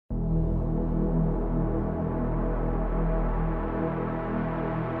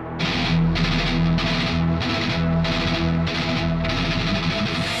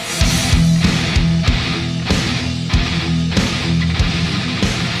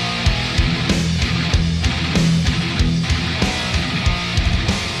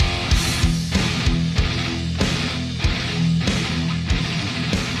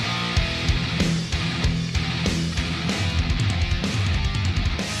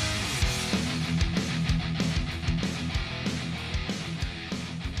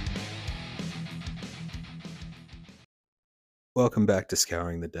Welcome back to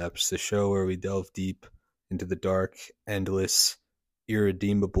Scouring the Depths, the show where we delve deep into the dark, endless,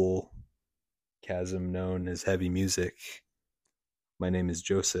 irredeemable chasm known as heavy music. My name is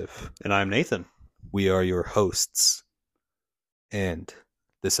Joseph. And I'm Nathan. We are your hosts. And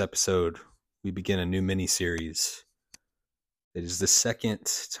this episode, we begin a new mini-series. It is the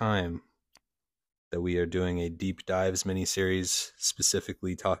second time that we are doing a Deep Dives mini-series,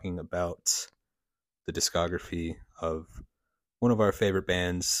 specifically talking about the discography of one of our favorite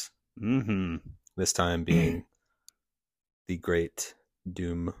bands, this time being the great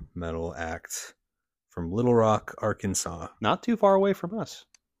doom metal act from Little Rock, Arkansas. Not too far away from us.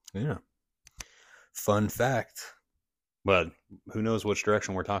 Yeah. Fun fact. But who knows which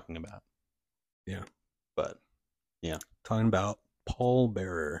direction we're talking about. Yeah. But, yeah. Talking about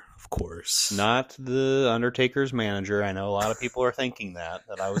Pallbearer, of course. Not the Undertaker's manager. I know a lot of people are thinking that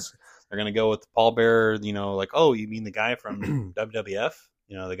they're going to go with Pallbearer, like, oh, you mean the guy from WWF?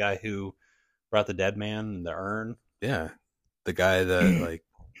 The guy who brought the dead man and the urn? Yeah. The guy that,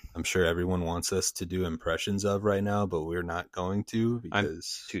 I'm sure everyone wants us to do impressions of right now, but we're not going to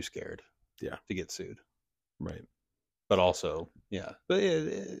because... I'm too scared. Yeah. To get sued. Right. But also, yeah. But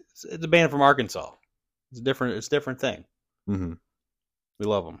it's a band from Arkansas. It's a different thing. Mm-hmm. We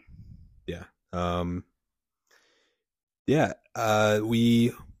love them. Yeah.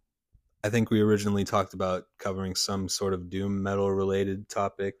 I think we originally talked about covering some sort of doom metal related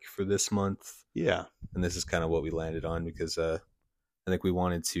topic for this month. Yeah. And this is kind of what we landed on because I think we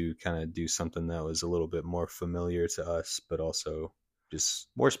wanted to kind of do something that was a little bit more familiar to us, but also just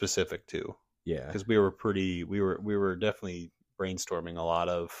more specific too. Yeah. Because we were definitely brainstorming a lot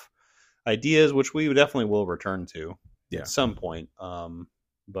of ideas, which we definitely will return to at some point.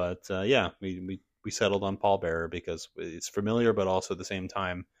 But we settled on Pallbearer because it's familiar, but also at the same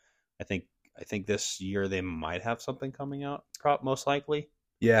time, I think this year they might have something coming out, most likely.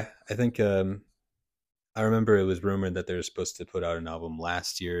 Yeah, I think I remember it was rumored that they were supposed to put out an album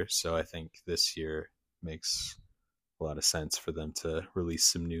last year, so I think this year makes a lot of sense for them to release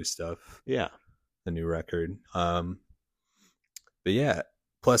some new stuff. Yeah, a new record. But yeah,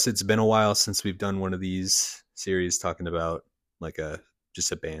 plus it's been a while since we've done one of these series talking about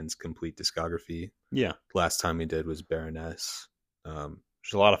just a band's complete discography. Yeah, last time we did was Baroness.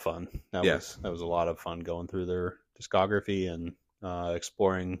 Which was a lot of fun. That was a lot of fun going through their discography and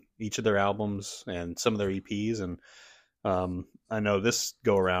exploring each of their albums and some of their EPs. And I know this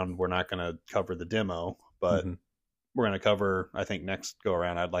go around we're not going to cover the demo, but we're going to cover. I think next go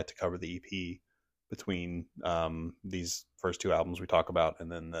around I'd like to cover the EP between these first two albums we talk about,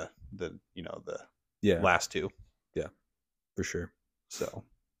 and then the last two. Yeah, for sure. So,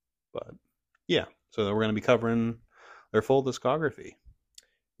 but yeah, so we're going to be covering their full discography.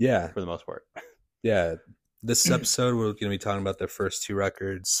 Yeah, for the most part. Yeah, this episode we're going to be talking about their first two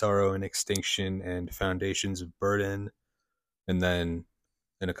records, Sorrow and Extinction and Foundations of Burden. And then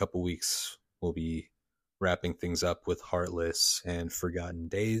in a couple weeks, we'll be wrapping things up with Heartless and Forgotten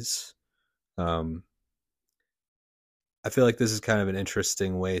Days. I feel like this is kind of an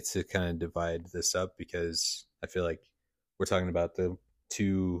interesting way to kind of divide this up because I feel like we're talking about the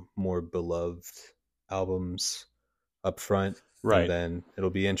two more beloved albums up front. Right. And then it'll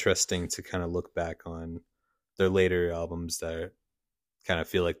be interesting to kind of look back on their later albums that kind of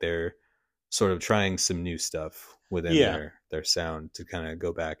feel like they're sort of trying some new stuff within their sound to kind of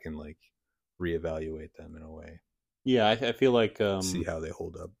go back and reevaluate them in a way. Yeah, I feel like... see how they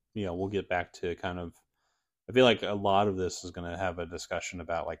hold up. Yeah, we'll get back to kind of... I feel like a lot of this is going to have a discussion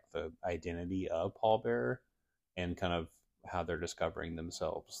about the identity of Pallbearer and kind of how they're discovering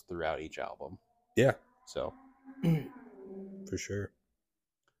themselves throughout each album. Yeah. So... For sure.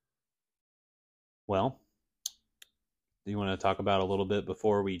 Well, do you want to talk about a little bit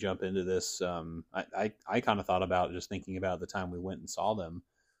before we jump into this? I kind of thought about just thinking about the time we went and saw them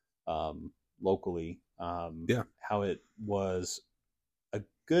locally. How it was a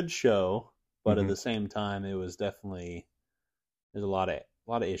good show, but at the same time, it was definitely there's a lot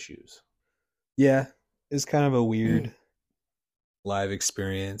of issues. Yeah, it's kind of a weird live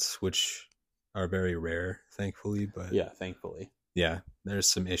experience, which are very rare, thankfully. But yeah, thankfully. Yeah,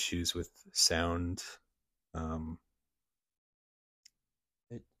 there's some issues with sound.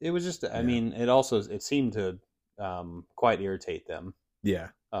 It was just, I mean, it seemed to quite irritate them. Yeah.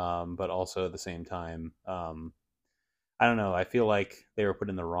 But also at the same time, I don't know. I feel like they were put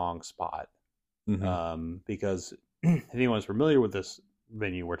in the wrong spot. Because if anyone's familiar with this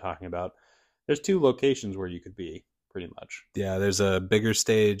venue we're talking about, there's two locations where you could be. Pretty much. Yeah, there's a bigger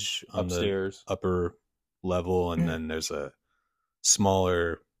stage on upstairs, the upper level, and then there's a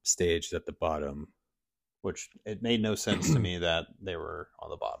smaller stage at the bottom which it made no sense to me that they were on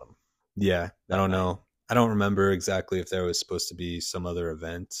the bottom. Yeah, I don't night. know. I don't remember exactly if there was supposed to be some other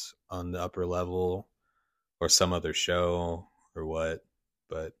event on the upper level or some other show or what,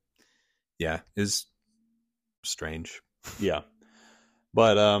 but yeah, it's strange. Yeah.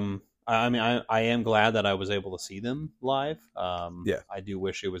 But I mean, I am glad that I was able to see them live. Yeah. I do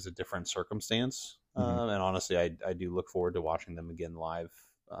wish it was a different circumstance, Mhm. and honestly, I do look forward to watching them again live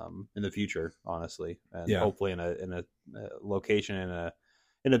in the future. Honestly, and Yeah. hopefully in a location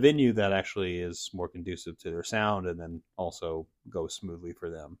in a venue that actually is more conducive to their sound, and then also goes smoothly for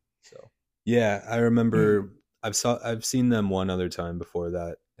them. So Yeah, I remember I've seen them one other time before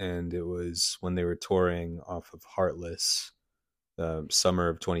that, and it was when they were touring off of Heartless, summer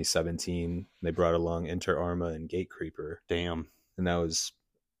of 2017. They brought along Inter Arma and Gatecreeper, damn, and that was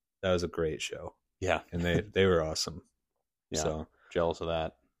a great show, yeah, and they were awesome. yeah, So jealous of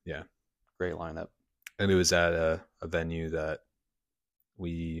that. yeah, Great lineup. and it was at a venue that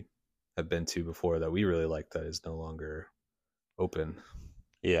we have been to before that we really liked that is no longer open.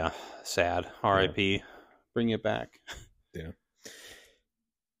 Yeah, sad. R.I.P. Bring it back. Yeah.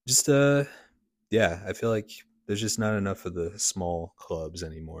 Just yeah, I feel like there's just not enough of the small clubs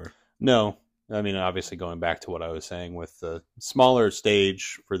anymore. No, I mean, obviously, going back to what I was saying with the smaller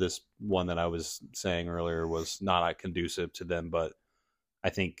stage for this one that I was saying earlier was not conducive to them, but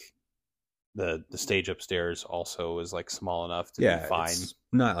I think the stage upstairs also is like small enough to be fine. It's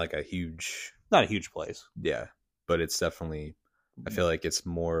not like a huge, not a huge place. Yeah, but it's definitely, I feel like it's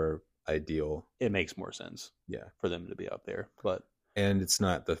more ideal. It makes more sense, yeah, for them to be up there. But and it's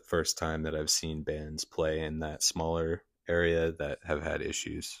not the first time that I've seen bands play in that smaller area that have had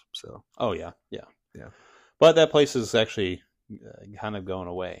issues. So, oh yeah. But that place is actually kind of going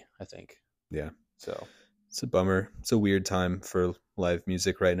away, I think. Yeah. So it's a bummer. It's a weird time for live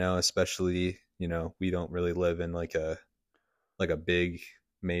music right now, especially, we don't really live in like a big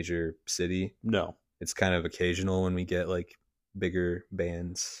major city. No. It's kind of occasional when we get like bigger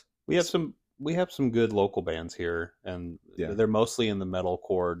bands. We have some good local bands here, and they're mostly in the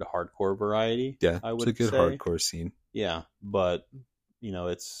metalcore to hardcore variety. Yeah, I would it's a good hardcore scene. Yeah, but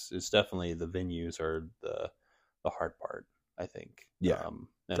it's definitely the venues are the hard part, I think. Yeah, and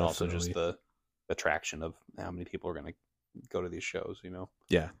definitely. Also just the attraction of how many people are going to go to these shows.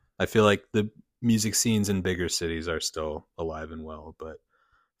 Yeah, I feel like the music scenes in bigger cities are still alive and well, but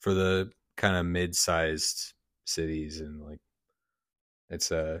for the kind of mid-sized cities and like,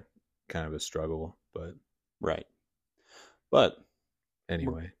 it's a kind of a struggle. But right. But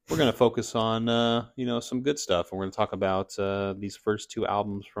anyway, we're going to focus on some good stuff, and we're going to talk about these first two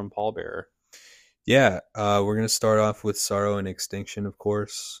albums from Pallbearer. Yeah, we're going to start off with Sorrow and Extinction, of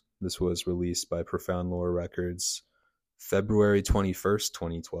course. This was released by Profound Lore Records February 21st,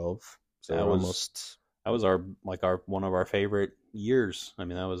 2012. So that was our one of our favorite years. I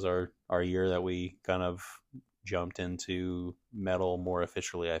mean, that was our year that we kind of jumped into metal more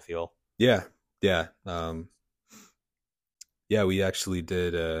officially, I feel. Yeah. Yeah, we actually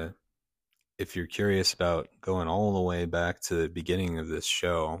did if you're curious about going all the way back to the beginning of this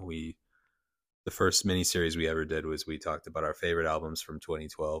show, the first miniseries we ever did was we talked about our favorite albums from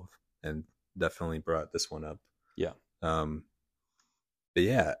 2012 and definitely brought this one up. Yeah. But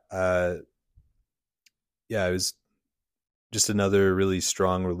yeah, it was just another really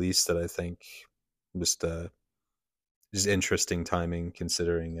strong release that I think just interesting timing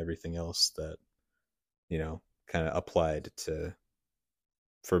considering everything else that, kind of applied to,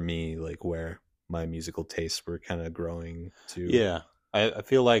 for me, like where my musical tastes were kind of growing to. Yeah. I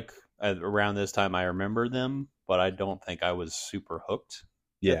feel like around this time I remember them, but I don't think I was super hooked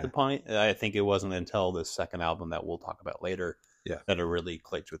at the point. I think it wasn't until the second album that we'll talk about later that it really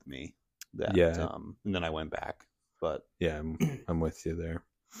clicked with me. And then I went back. But yeah, I'm with you there.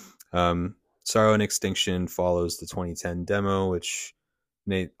 Sorrow and Extinction follows the 2010 demo, which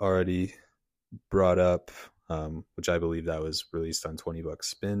Nate already brought up, which I believe that was released on $20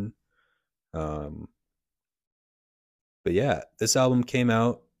 Spin. But yeah, this album came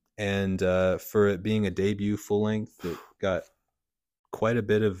out, and for it being a debut full length, it got quite a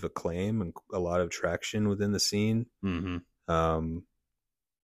bit of acclaim and a lot of traction within the scene. Mm-hmm.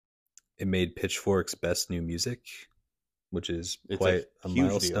 It made Pitchfork's Best New Music, which is quite a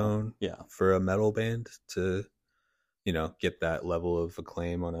milestone for a metal band to, get that level of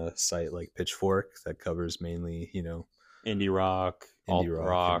acclaim on a site like Pitchfork that covers mainly, indie rock, alt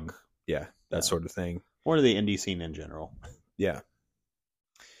rock, and, that sort of thing. Or the indie scene in general. Yeah.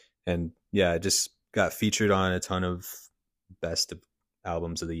 And it just got featured on a ton of best of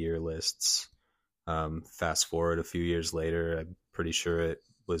albums of the year lists. Fast forward a few years later, I'm pretty sure it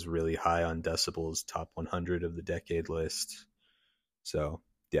was really high on Decibel's top 100 of the decade list. So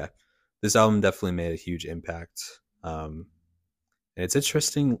yeah, this album definitely made a huge impact. And it's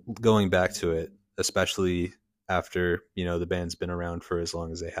interesting going back to it, especially after, you know, the band's been around for as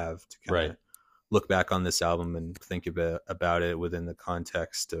long as they have, to kind of look back on this album and think about it within the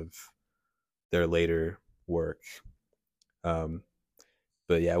context of their later work.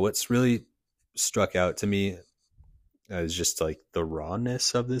 But yeah, what's really struck out to me is just like the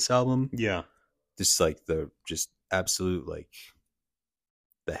rawness of this album. Yeah. Just like the just absolute like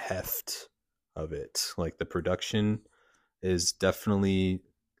the heft of it. Like the production is definitely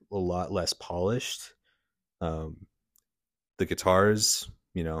a lot less polished. The guitars,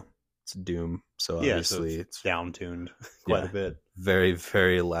 you know, it's Doom, so obviously so it's down-tuned quite a bit. Very,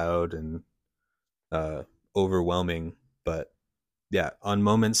 very loud and overwhelming. But yeah, on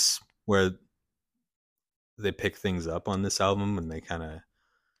moments where they pick things up on this album and they kind of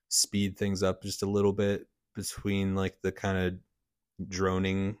speed things up just a little bit between like the kind of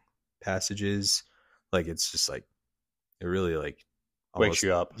droning passages, like it's just like it really like almost wakes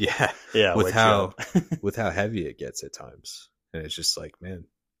you up. Yeah, with how with how heavy it gets at times. And it's just like, man,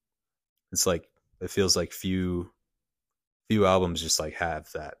 it's like it feels like few albums just like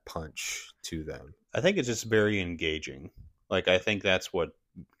have that punch to them. I think it's just very engaging. Like I think that's what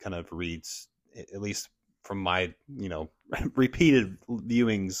kind of reads, at least from my, you know, repeated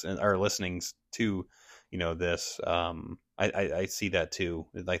viewings and or listenings to, you know, this. I see that too.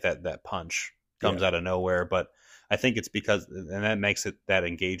 Like that punch comes out of nowhere, but I think it's because, and that makes it that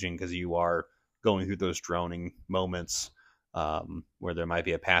engaging because you are going through those droning moments where there might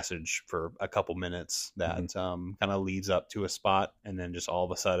be a passage for a couple minutes that kind of leads up to a spot, and then just all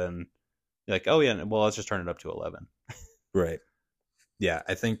of a sudden you're like, oh yeah, well, let's just turn it up to 11. Right. Yeah,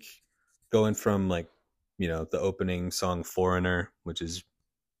 I think going from like, you know, the opening song Foreigner, which is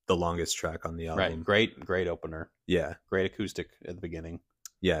the longest track on the album. Right. Great opener. Yeah. Great acoustic at the beginning.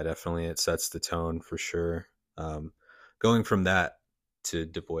 Yeah, definitely. It sets the tone for sure. Going from that to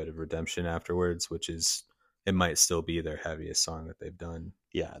Devoid of Redemption afterwards, which is, it might still be their heaviest song that they've done.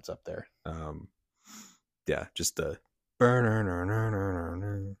 Yeah, it's up there. Yeah, just the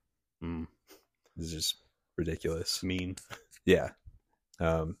it's just ridiculous. Mean. Yeah.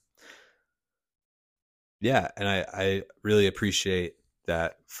 Yeah, and I really appreciate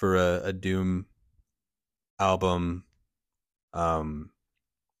that for a Doom album. I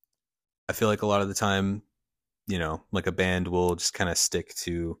feel like a lot of the time, you know, like a band will just kind of stick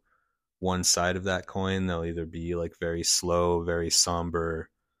to one side of that coin. They'll either be like very slow, very somber,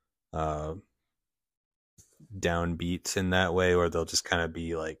 downbeat in that way, or they'll just kind of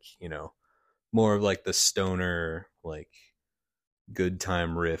be like, you know, more of like the stoner, like good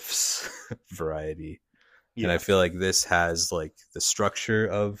time riffs variety. Yeah. And I feel like this has like the structure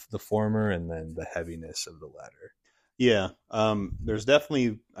of the former and then the heaviness of the latter. Yeah. There's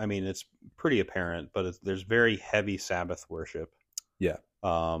definitely, I mean, it's pretty apparent, but there's very heavy Sabbath worship. Yeah.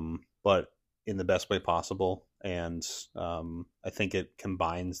 But in the best way possible. And I think it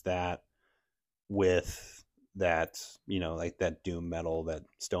combines that with that, you know, like that doom metal, that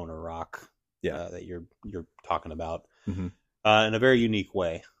stoner rock that you're talking about in a very unique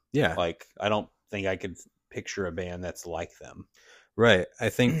way. Yeah. Like, I don't think I could picture a band that's like them. Right. I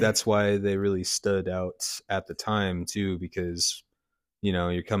think that's why they really stood out at the time too, because, you know,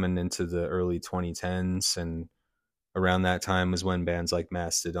 you're coming into the early 2010s, and around that time was when bands like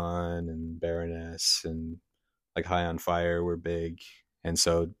Mastodon and Baroness and like High on Fire were big. And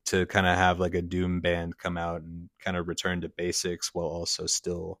so to kind of have like a doom band come out and kind of return to basics while also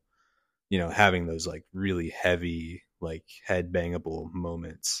still, you know, having those like really heavy, like head bangable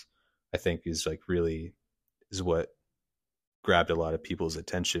moments, I think is like really is what grabbed a lot of people's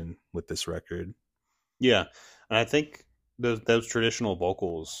attention with this record. Yeah. And I think those traditional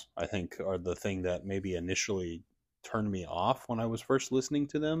vocals, I think, are the thing that maybe initially turned me off when I was first listening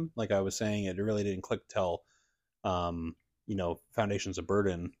to them. Like I was saying, it really didn't click till, you know, Foundations of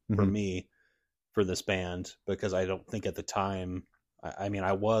Burden for me, for this band, because I don't think at the time, I mean,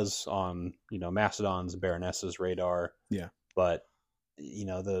 I was on, you know, Mastodon's, Baroness's radar. Yeah. But, you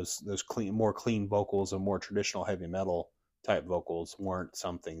know, those more clean vocals and more traditional heavy metal type vocals weren't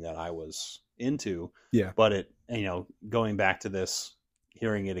something that I was into. Yeah. But it, you know, going back to this,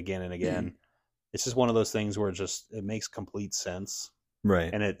 hearing it again and again, it's just one of those things where it makes complete sense. Right.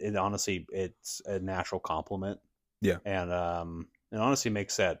 And it honestly, it's a natural compliment. Yeah. And it honestly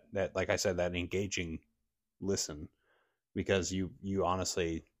makes that, like I said, that engaging listen, because you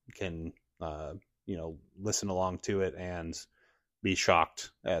honestly can, you know, listen along to it and be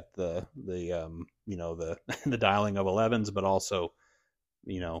shocked at the you know, the the dialing of 11s, but also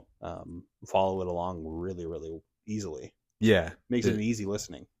follow it along really, really easily. Yeah. Makes it an easy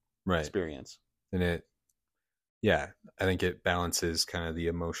listening experience. And I think it balances kind of the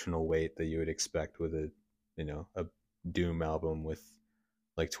emotional weight that you would expect with a Doom album with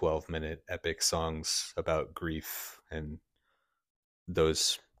like 12-minute epic songs about grief and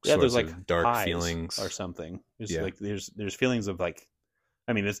those There's sorts like of dark highs feelings or something. Yeah. There's feelings of like,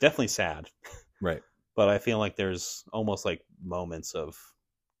 I mean, it's definitely sad, right? But I feel like there's almost like moments of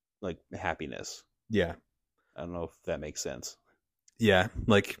like happiness. Yeah. I don't know if that makes sense. Yeah,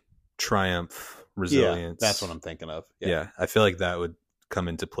 like triumph, resilience. That's what I'm thinking of. Yeah, I feel like that would come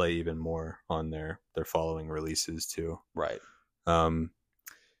into play even more on their following releases too. Right.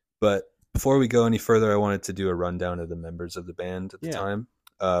 But before we go any further, I wanted to do a rundown of the members of the band at the time.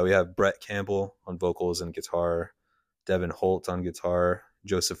 We have Brett Campbell on vocals and guitar, Devin Holt on guitar,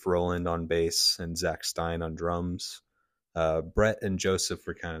 Joseph Rowland on bass, and Zach Stein on drums. Brett and Joseph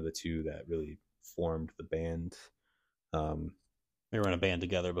were kind of the two that really formed the band. They were in a band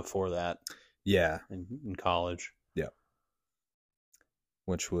together before that. Yeah. In college. Yeah.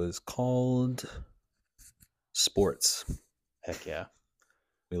 Which was called Sports. Heck yeah.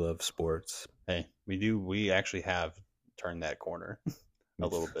 We love sports. Hey, we actually have turned that corner a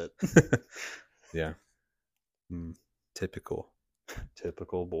little bit. Yeah. Typical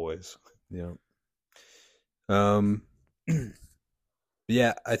boys. Yeah.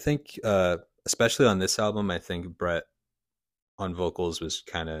 Yeah, I think especially on this album, I think Brett on vocals was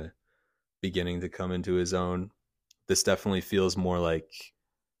kind of beginning to come into his own. This definitely feels more like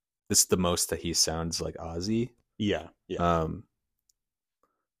this is the most that he sounds like Ozzy. Yeah.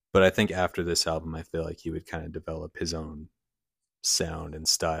 But I think after this album, I feel like he would kind of develop his own sound and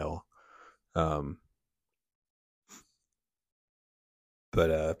style. Yeah,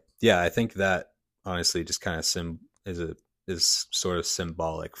 I think that honestly just kind of is sort of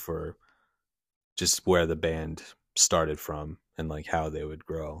symbolic for just where the band started from and like how they would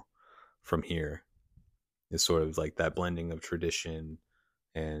grow from here. It's sort of like that blending of tradition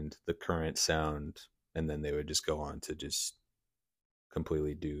and the current sound, and then they would just go on to just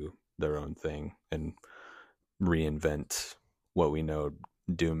completely do their own thing and reinvent what we know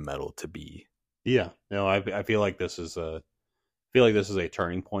doom metal to be. Yeah, no, I feel like this is a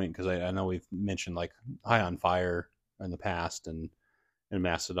turning point, because I know we've mentioned like High on Fire in the past and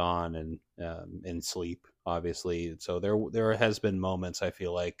Mastodon and Sleep, obviously. So there has been moments, I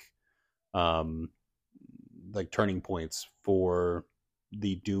feel like turning points for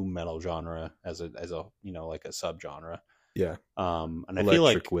the doom metal genre as a like a subgenre. Yeah. And Electric I feel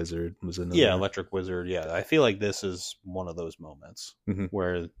like Wizard was another. Yeah, Electric Wizard. Yeah, I feel like this is one of those moments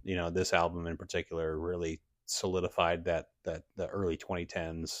where this album in particular really solidified that the early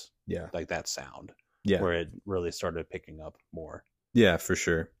 2010s. Yeah, like that sound. Yeah, where it really started picking up more. Yeah, for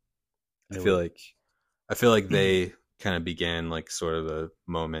sure. I feel like they kind of began like sort of a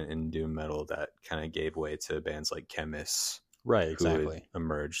moment in doom metal that kind of gave way to bands like Chemist. Right, exactly. Who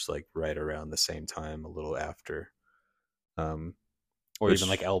emerged like right around the same time, a little after. Or even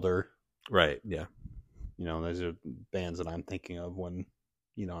like Elder. Right, yeah. Those are bands that I'm thinking of when,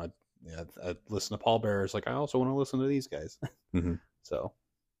 I listen to Pallbearer. It's like, I also want to listen to these guys. So.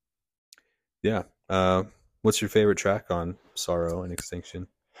 Yeah. What's your favorite track on Sorrow and Extinction?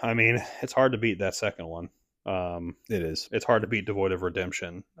 I mean, it's hard to beat that second one. It is. It's hard to beat Devoid of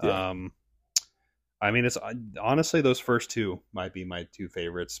Redemption. Yeah. I mean, it's honestly those first two might be my two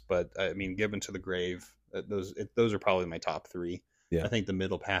favorites, but I mean, Given to the Grave, those are probably my top three. Yeah. I think the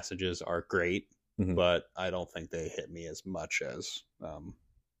middle passages are great, but I don't think they hit me as much as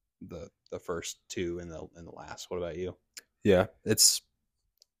the first two and the last. What about you? Yeah,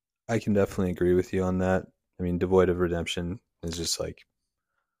 I can definitely agree with you on that. I mean, Devoid of Redemption is just like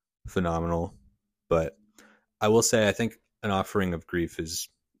phenomenal, but I will say I think An Offering of Grief is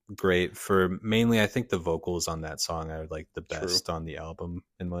great for mainly I think the vocals on that song are like the best on the album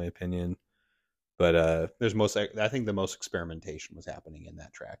in my opinion. But I think the most experimentation was happening in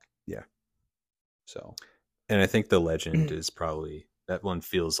that track. Yeah. So, and I think The Legend is probably, that one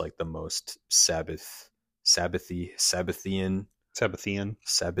feels like the most Sabbathian. That's our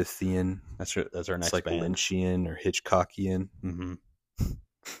next it's like band. Lynchian or Hitchcockian.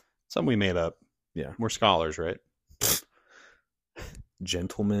 Something we made up. Yeah, we're scholars, right?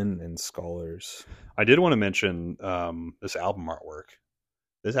 Gentlemen and scholars. I did want to mention this album artwork.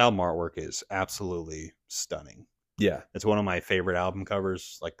 This album artwork is absolutely stunning. Yeah, it's one of my favorite album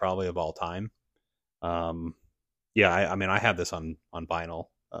covers, like probably of all time. Yeah, I mean, I have this on vinyl.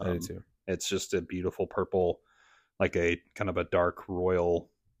 I do too. It's just a beautiful purple, like a kind of a dark royal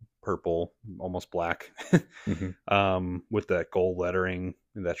purple, almost black, with that gold lettering.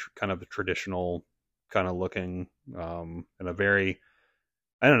 That's kind of the traditional kind of looking, and a very,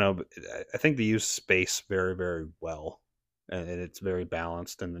 I don't know, but I think they use space very, very well, and it's very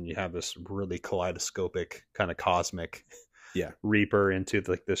balanced. And then you have this really kaleidoscopic kind of cosmic, Reaper into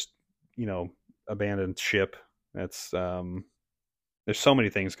like this, abandoned ship. That's there's so many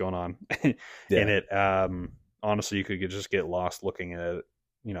things going on in it. Honestly, you could just get lost looking at it,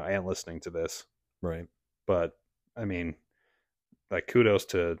 and listening to this. Right. But I mean, like, kudos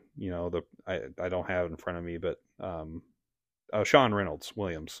to, I don't have it in front of me, but Sean Reynolds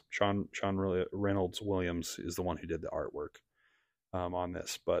Williams. Sean Reynolds Williams is the one who did the artwork on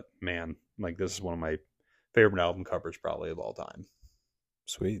this. But man, like, this is one of my favorite album covers probably of all time.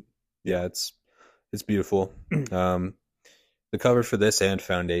 Sweet. Yeah, it's beautiful. The cover for this and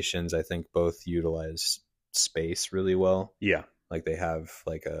Foundations, I think, both utilize space really well. Yeah. Like, they have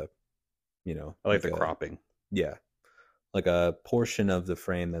like a, I like the cropping. Yeah. Like a portion of the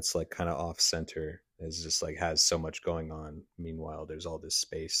frame that's like kind of off center is just like has so much going on. Meanwhile, there's all this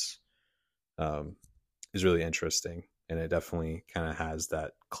space. Is really interesting, and it definitely kind of has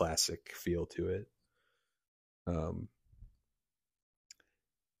that classic feel to it.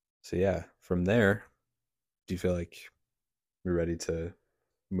 So yeah, from there, do you feel like we're ready to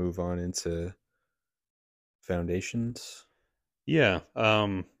move on into Foundations? Yeah.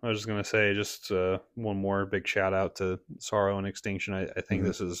 I was just going to say just one more big shout out to Sorrow and Extinction. I think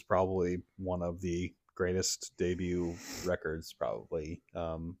this is probably one of the greatest debut records probably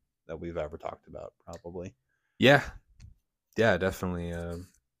that we've ever talked about, probably. Yeah, definitely.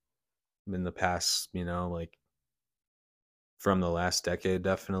 In the past, like from the last decade,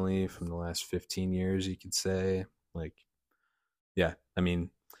 definitely from the last 15 years, you could say. Like, yeah, I mean,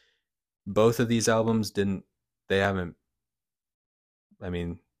 both of these albums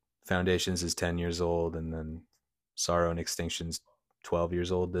Foundations is 10 years old, and then Sorrow and Extinction's 12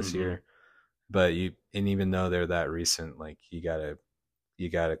 years old this year. But even though they're that recent, like, you gotta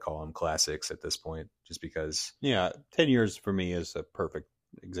call them classics at this point, just because. Yeah, 10 years for me is a perfect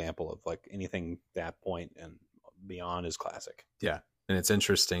example of like anything that point and beyond is classic. Yeah, and it's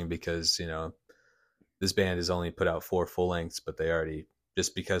interesting because this band has only put out 4 full lengths, but they already,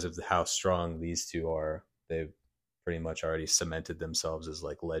 just because of how strong these two are, they've pretty much already cemented themselves as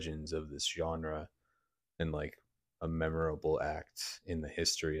like legends of this genre and like a memorable act in the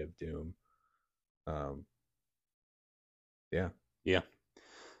history of doom. Yeah.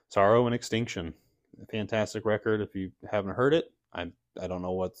 Sorrow and Extinction, a fantastic record. If you haven't heard it, I don't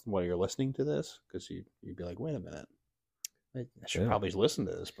know what you're listening to this, because you'd be like, wait a minute, I should probably listen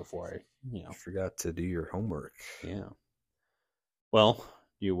to this before I forgot to do your homework. Yeah. Well,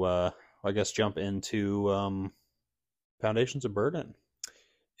 you I guess jump into Foundations of Burden.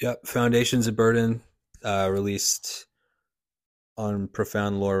 Yep, Foundations of Burden, released on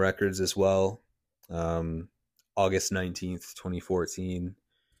Profound Lore Records as well, August 19th, 2014.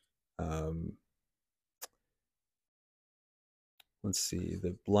 Let's see,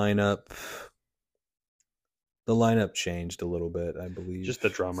 the lineup changed a little bit, I believe. Just the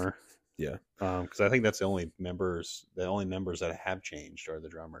drummer. Yeah. Because I think that's the only members that have changed are the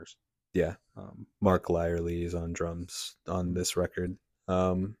drummers. Yeah. Mark Lyerly is on drums on this record.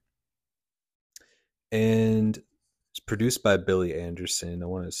 And it's produced by Billy Anderson. I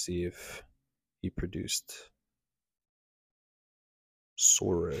want to see if he produced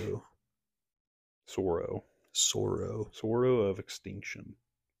Sorrow of Extinction.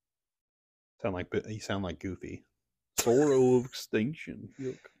 You sound like Goofy. Sorrow of Extinction.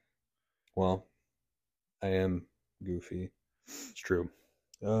 Yuck. Well, I am Goofy. It's true.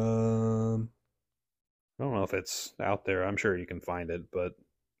 I don't know if it's out there. I'm sure you can find it, but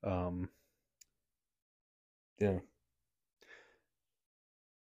yeah.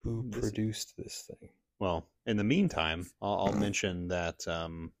 Who produced this thing? Well, in the meantime, I'll mention that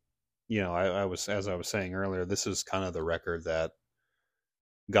I was, as I was saying earlier, this is kind of the record that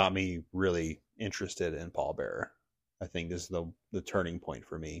got me really interested in Pallbearer. I think this is the turning point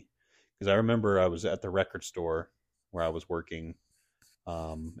for me, because I remember I was at the record store where I was working,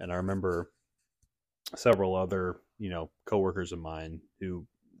 and I remember several other coworkers of mine who,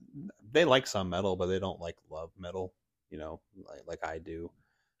 they like some metal, but they don't love metal, like I do.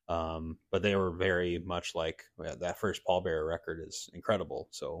 But they were very much like, that first Pallbearer record is incredible,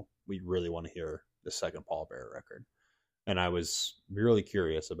 so we really want to hear the second Pallbearer record. And I was really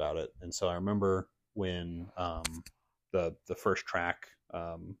curious about it. And so I remember when the first track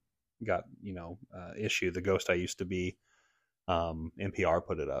got issued, The Ghost I Used to Be, NPR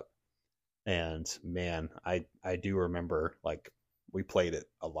put it up, and man, I do remember like we played it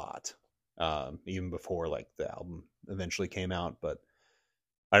a lot, even before like the album eventually came out. But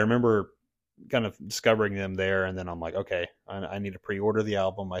I remember kind of discovering them there, and then I'm like, okay, I need to pre-order the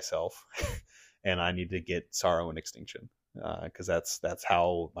album myself, and I need to get Sorrow and Extinction, because that's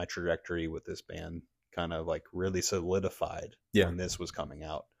how my trajectory with this band kind of like really solidified when this was coming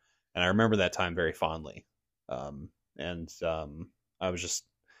out, and I remember that time very fondly, and I was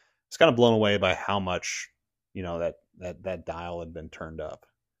kind of blown away by how much that dial had been turned up.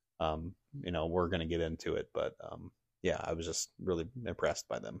 We're gonna get into it, but yeah, I was just really impressed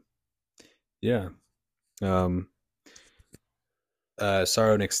by them. Yeah.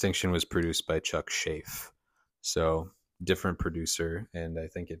 Sorrow and Extinction was produced by Chuck Schaaf, so different producer, and I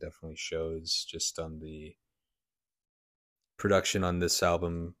think it definitely shows just on the production on this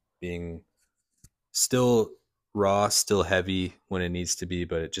album being still raw, still heavy when it needs to be,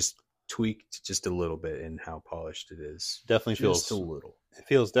 but it just tweaked just a little bit in how polished it is. Definitely just feels a little.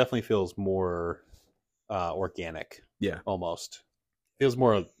 It definitely feels more organic. Yeah, almost feels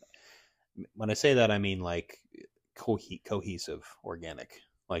more. When I say that, I mean like cohesive, organic.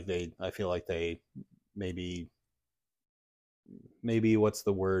 Like I feel like they maybe what's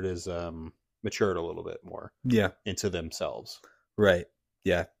the word is matured a little bit more. Yeah, into themselves. Right.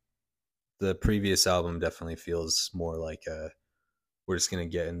 Yeah. The previous album definitely feels more like we're just gonna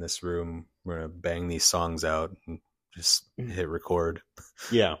get in this room, we're gonna bang these songs out and just hit record.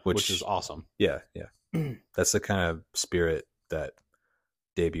 Yeah, which is awesome. Yeah, yeah. That's the kind of spirit that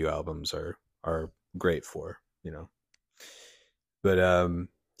debut albums are great for, But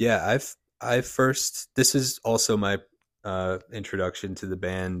yeah, I first, this is also my introduction to the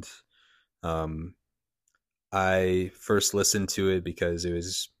band. I first listened to it because it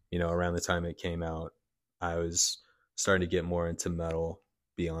was, around the time it came out, I was starting to get more into metal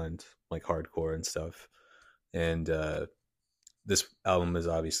beyond like hardcore and stuff. And this album is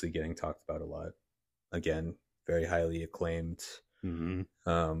obviously getting talked about a lot. Again, very highly acclaimed, on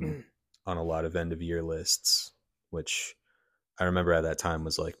a lot of end of year lists, which I remember at that time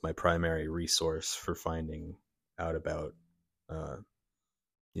was like my primary resource for finding out about,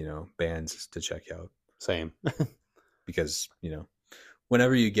 bands to check out. Same. Because,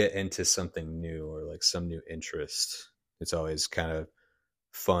 whenever you get into something new or like some new interest, it's always kind of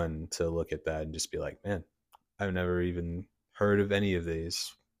fun to look at that and just be like, man, I've never even heard of any of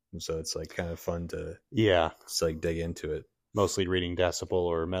these. And so it's like kind of fun to just like dig into it. Mostly reading Decibel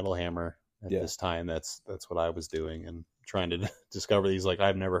or Metal Hammer at this time. That's what I was doing, and trying to discover these. Like,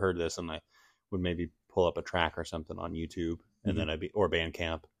 I've never heard this, and I would maybe pull up a track or something on YouTube, and then or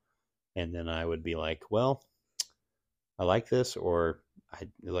Bandcamp, and then I would be like, well, I like this, or I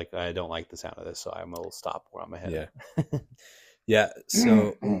don't like the sound of this, so I will stop where I'm ahead. Yeah. Yeah.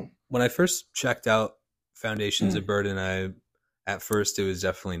 So when I first checked out Foundations of Burden, at first it was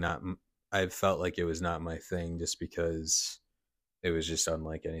definitely not, I felt like it was not my thing, just because it was just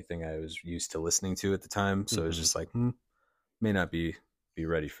unlike anything I was used to listening to at the time. So it was just like, may not be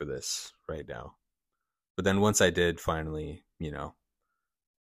ready for this right now. But then once I did finally,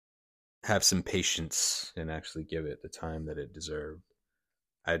 have some patience and actually give it the time that it deserved,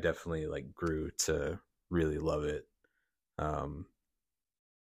 I definitely like grew to really love it. And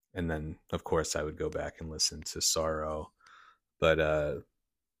then of course I would go back and listen to Sorrow. But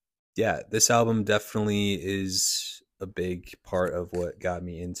yeah, this album definitely is a big part of what got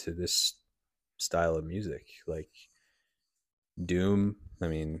me into this style of music. Like doom, I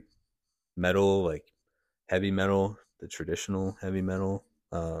mean, metal, like heavy metal, the traditional heavy metal.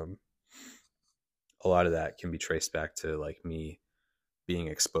 A lot of that can be traced back to like me being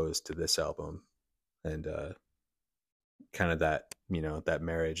exposed to this album, and kind of that, that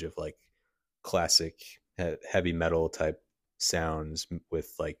marriage of like classic heavy metal type sounds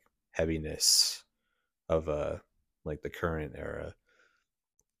with like heaviness of like the current era.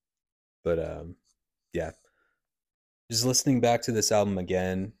 But yeah, just listening back to this album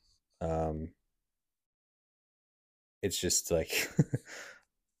again, it's just like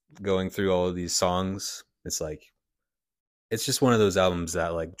going through all of these songs, it's just one of those albums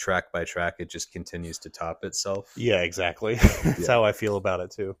that like track by track it just continues to top itself. Yeah, exactly. That's how I feel about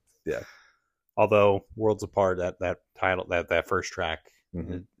it too. Yeah. Although Worlds Apart, that title, that first track,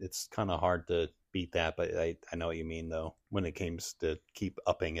 it's kind of hard to beat that, but I know what you mean though, when it comes to keep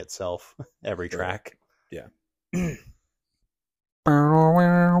upping itself every track. Yeah.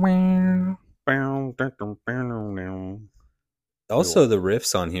 Also, the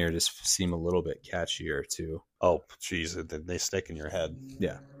riffs on here just seem a little bit catchier too. Oh, geez, they stick in your head.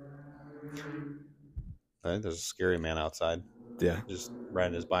 Yeah. I think there's a scary man outside. Yeah. just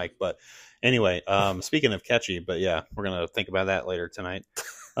riding his bike. But anyway, speaking of catchy, but yeah, we're gonna think about that later tonight.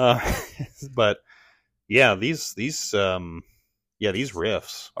 Uh, but yeah, these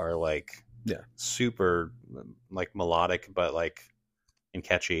riffs are like Yeah. super like melodic, but like and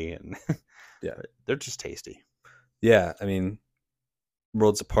catchy, and Yeah. they're just tasty. Yeah. I mean,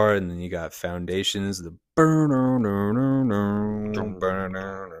 Worlds Apart, and then you got Foundations, the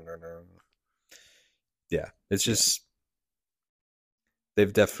yeah. It's Yeah. just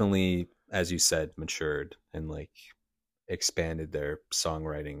they've definitely, as you said, matured and like expanded their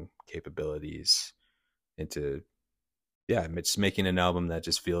songwriting capabilities into it's making an album that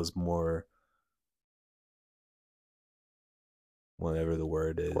just feels more, whatever the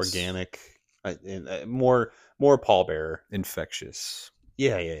word is, Organic, more Pallbearer. infectious.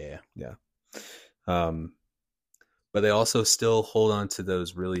 Yeah. Um, but they also still hold on to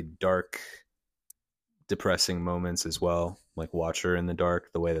those really dark, depressing moments as well, like Watcher in the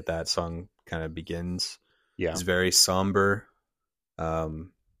Dark. The way that song kind of begins Yeah. is very somber.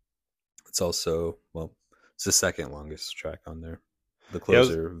 Um, it's also, well, it's the second longest track on there. The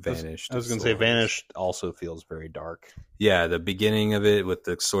closer, Vanished, I was is gonna the say longest. Vanished also feels very dark. Yeah, the beginning of it with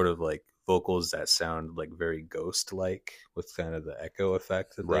the sort of like vocals that sound like very ghost like with kind of the echo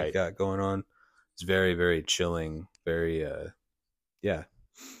effect that they've got going on. It's very, very chilling, very yeah.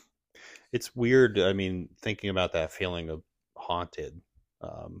 It's weird. I mean, thinking about that feeling of haunted,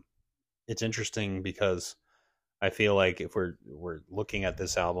 um, it's interesting because I feel like if we're looking at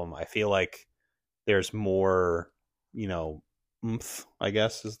this album, I feel like there's more, you know, oomph, I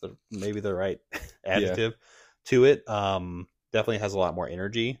guess is the maybe the right adjective to it. Definitely has a lot more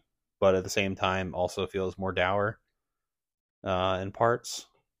energy, but at the same time also feels more dour in parts,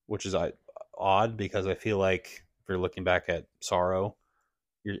 which is odd because I feel like if you're looking back at Sorrow,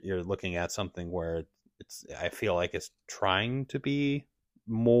 you're looking at something where it's I feel like it's trying to be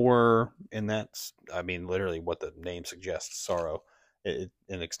more, and that's I mean literally what the name suggests, sorrow in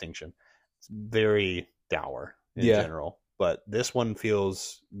Extinction. It's very dour in Yeah. general, but this one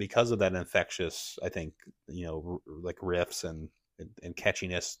feels, because of that infectious, I think, like riffs and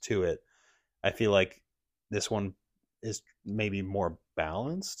catchiness to it, I feel like this one is maybe more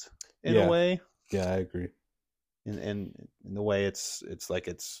balanced in a Yeah. way, Yeah, I agree. and in the way it's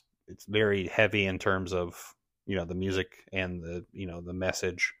very heavy in terms of the music and the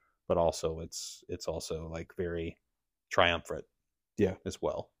message, but also it's also like very triumphant Yeah. as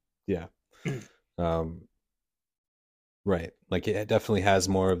well. Yeah. Um right. Like it definitely has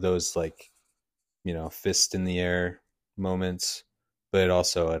more of those like, fist in the air moments, but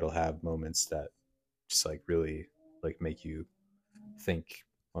it'll have moments that just like really like make you think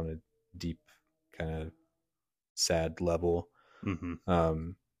on a deep kind of sad level.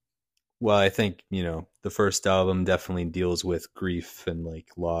 Mm-hmm. Well, I think, the first album definitely deals with grief and like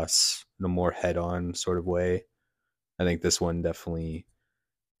loss in a more head on sort of way. I think this one definitely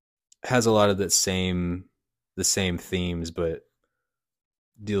has a lot of the same themes, but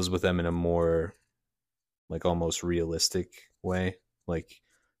deals with them in a more like almost realistic way, like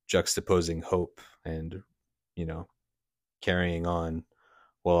juxtaposing hope and, you know, carrying on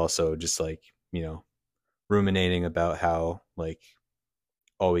while also just like, ruminating about how like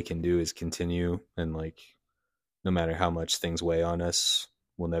all we can do is continue, and like no matter how much things weigh on us,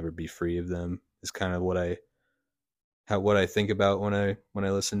 we'll never be free of them, is kind of what I think about when I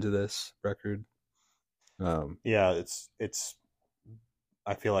listen to this record. Yeah, it's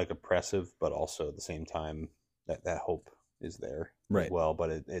I feel like oppressive, but also at the same time that hope is there as Right. well, but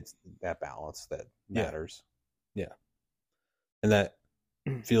it's that balance that Yeah. matters. Yeah. And that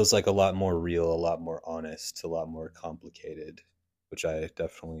feels like a lot more real, a lot more honest, a lot more complicated, which I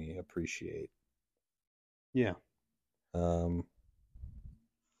definitely appreciate. Yeah. Um,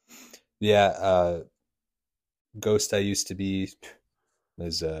 yeah, Ghost I Used to Be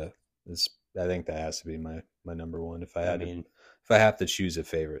is is I think that has to be my number one I mean, if I have to choose a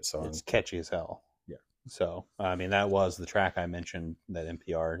favorite song. it's catchy as hell. Yeah. So I mean, that was the track I mentioned, that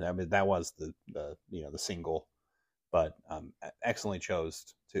NPR. I mean, that was the single, but excellently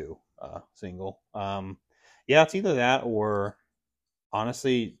chose to single. Yeah, it's either that or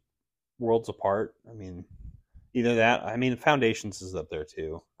honestly, Worlds Apart. I mean, either that. I mean, Foundations is up there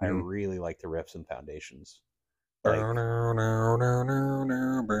too. I Mhm. really like the riffs in Foundations. Like,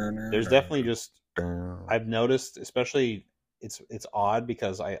 there's definitely just I've noticed, especially it's odd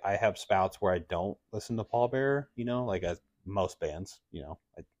because I have spouts where I don't listen to Pallbearer, like as most bands,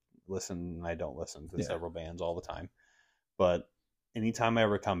 I listen and I don't listen to Yeah. several bands all the time. But anytime I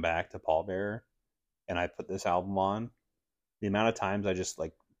ever come back to Pallbearer and I put this album on, the amount of times I just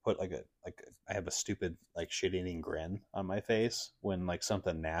like put I have a stupid like shit eating grin on my face when like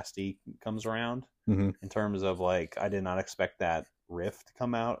something nasty comes around. Mm-hmm. In terms of like, I did not expect that riff to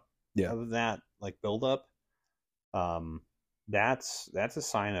come out Yeah. of that like build up. Um, that's a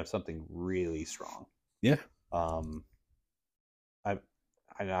sign of something really strong. Yeah. I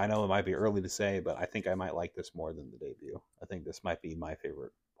I know it might be early to say, but I think I might like this more than the debut. I think this might be my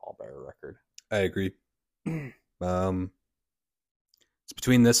favorite Pallbearer record. I agree. It's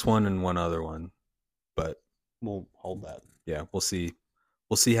between this one and one other one, but We'll hold that. yeah, we'll see.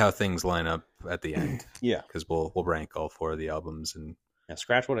 We'll see how things line up at the end. Yeah, because we'll rank all 4 of the albums, and yeah.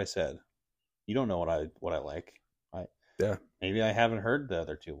 Scratch what I said. You don't know what I like. yeah, Maybe I haven't heard the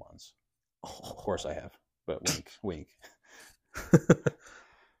other 2 ones. Of course I have, but wink, wink.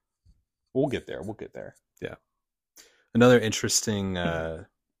 We'll get there. We'll get there. Yeah. Another interesting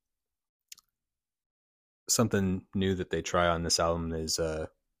something new that they try on this album is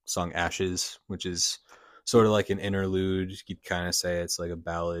song Ashes, which is sort of like an interlude. You'd kind of say it's like a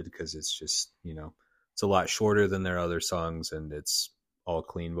ballad because it's just, it's a lot shorter than their other songs, and it's all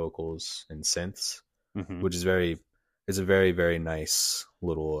clean vocals and synths, which is it's a very, very nice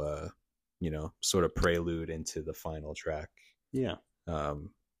little, sort of prelude into the final track. Yeah.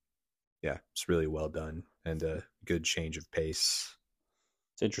 Yeah, it's really well done and a good change of pace.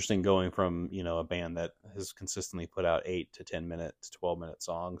 It's interesting going from, a band that has consistently put out 8 to 10 minute to 12-minute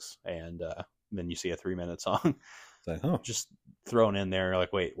songs, and then you see a 3-minute song like, just thrown in there.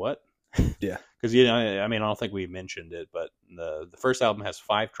 Like, wait, what? Yeah. Because, I don't think we mentioned it, but the first album has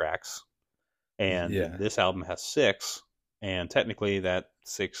 5 tracks, and this album has 6. And technically that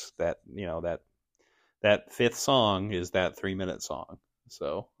 5th song is that 3-minute song.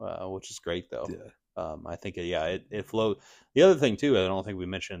 So, which is great though. Yeah. I think it flowed. The other thing too, I don't think we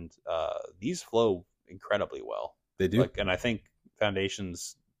mentioned, these flow incredibly well. They do. And I think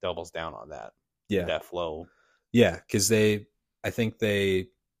Foundations doubles down on that. Yeah. That flow. Yeah. Cause I think they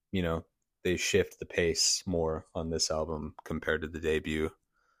shift the pace more on this album compared to the debut.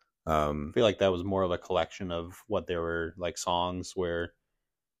 I feel like that was more of a collection of what there were like songs where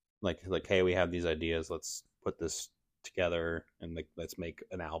like, hey, we have these ideas. Let's put this together and let's make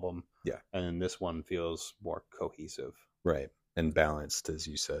an album. Yeah. And then this one feels more cohesive. Right. And balanced, as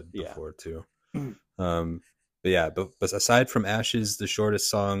you said before too. But aside from Ashes, the shortest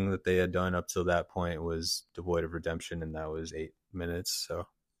song that they had done up till that point was Devoid of Redemption, and that was 8 minutes. So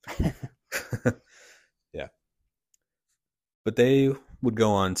yeah. But they would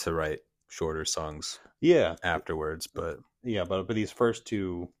go on to write shorter songs afterwards. But but these first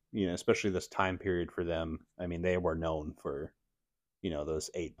 2, especially this time period for them, I mean, they were known for, those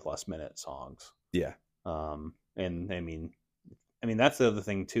 8+ minute songs. Yeah. And I mean, that's the other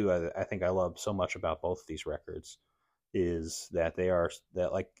thing too. I think I love so much about both of these records is that they are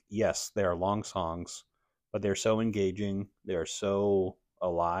yes, they are long songs, but they're so engaging. They're so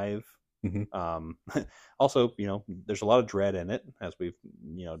alive. Mm-hmm. Also, there's a lot of dread in it, as we've,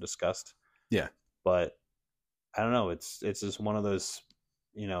 discussed. Yeah. But I don't know. It's just one of those,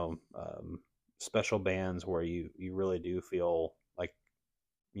 special bands where you really do feel like,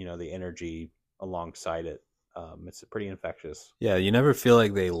 the energy alongside it. It's pretty infectious. Yeah. You never feel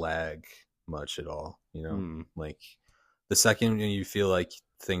like they lag much at all. Like the second you feel like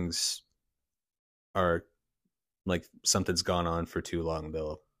things are like something's gone on for too long,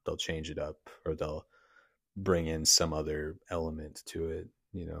 they'll change it up or they'll bring in some other element to it,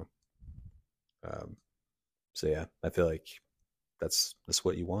 so yeah, I feel like that's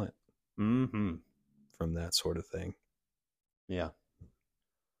what you want from that sort of thing. Yeah.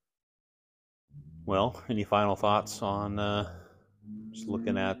 Well, any final thoughts on just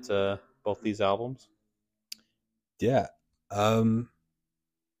looking at both these albums? Yeah.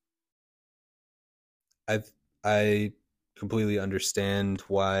 I completely understand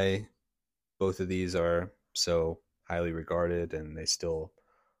why both of these are so highly regarded, and they still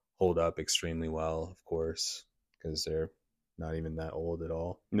hold up extremely well, of course, because they're not even that old at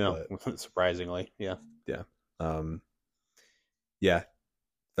all. No, but, surprisingly, yeah. Yeah.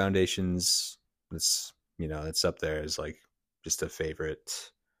 Foundations, it's up there as like just a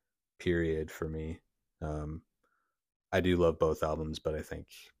favorite period for me. I do love both albums, but I think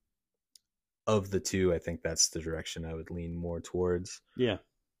of the 2, I think that's the direction I would lean more towards. Yeah.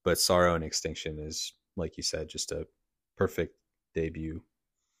 But Sorrow and Extinction is, like you said, just a perfect debut.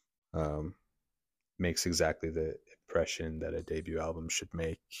 Makes exactly the impression that a debut album should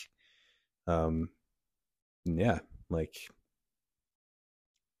make. Yeah, like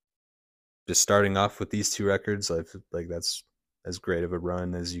just starting off with these 2 records, like that's as great of a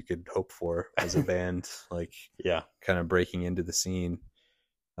run as you could hope for as a band. Like, yeah, kind of breaking into the scene.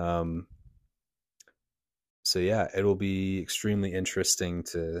 So yeah, it'll be extremely interesting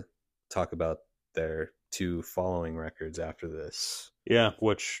to talk about their 2 following records after this. Yeah,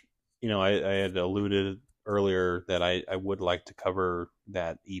 which, I had alluded earlier that I would like to cover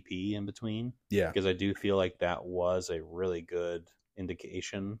that EP in between. Yeah. Because I do feel like that was a really good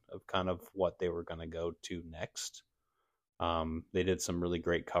indication of kind of what they were going to go to next. They did some really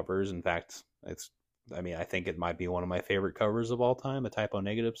great covers. In fact, I think it might be one of my favorite covers of all time, a Typo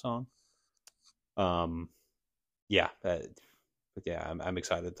Negative song. Yeah, but yeah, I'm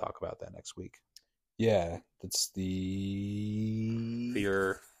excited to talk about that next week. Yeah, that's the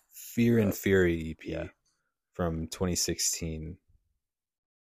Fear and Fury EP yeah. from 2016.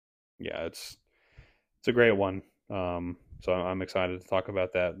 Yeah, it's a great one. So I'm excited to talk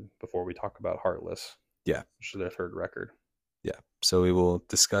about that before we talk about Heartless. Yeah, which is their third record. Yeah, so we will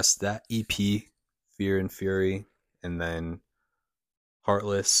discuss that EP, Fear and Fury, and then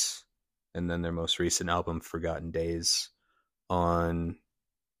Heartless, and then their most recent album, Forgotten Days, in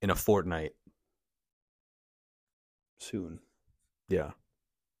a fortnight. Soon. Yeah.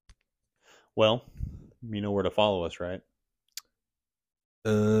 Well, you know where to follow us, right?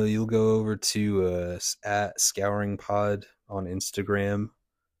 You'll go over to at Scouring Pod on Instagram.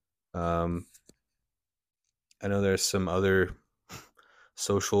 I know there's some other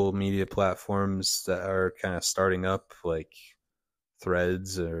social media platforms that are kind of starting up, like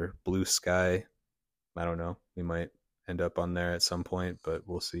Threads or Blue Sky. I don't know. We might end up on there at some point, but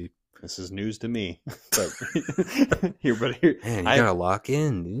we'll see. This is news to me. But here, man, you gotta lock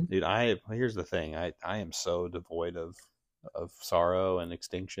in, dude. Here's the thing. I am so devoid of sorrow and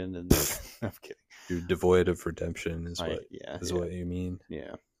extinction, and I'm kidding. You're devoid of redemption, is what you mean.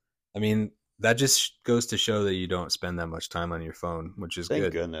 Yeah. I mean, that just goes to show that you don't spend that much time on your phone, which is Thank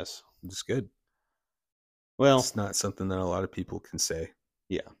good. Goodness. It's good. Well, it's not something that a lot of people can say.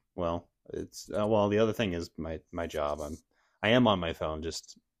 Yeah. Well, it's the other thing is my job. I am on my phone,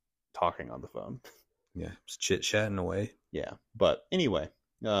 just talking on the phone. Yeah, just chit chatting away. Yeah, but anyway,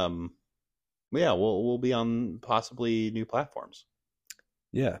 yeah, we'll be on possibly new platforms.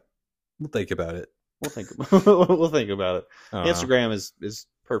 Yeah, we'll think about it. We'll think about it. Instagram is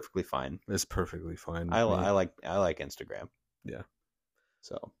perfectly fine. It's perfectly fine. I like Instagram. Yeah.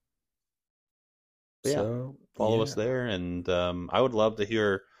 So follow us there, and I would love to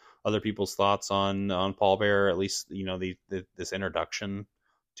hear other people's thoughts on Pallbearer. At least this introduction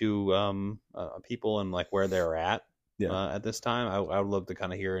to people and like where they're at at this time. I would love to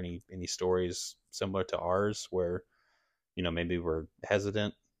kind of hear any stories similar to ours where maybe we're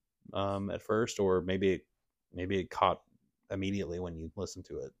hesitant at first, or maybe it caught immediately when you listen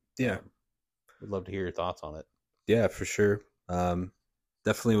to it. Yeah, would love to hear your thoughts on it. Yeah, for sure.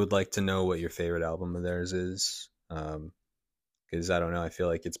 Definitely would like to know what your favorite album of theirs is. Because I don't know, I feel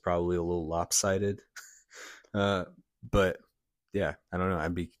like it's probably a little lopsided. But yeah, I don't know.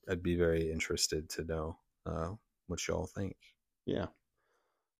 I'd be very interested to know what y'all think. Yeah.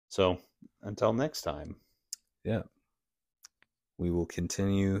 So until next time. Yeah. We will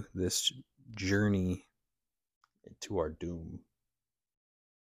continue this journey to our doom.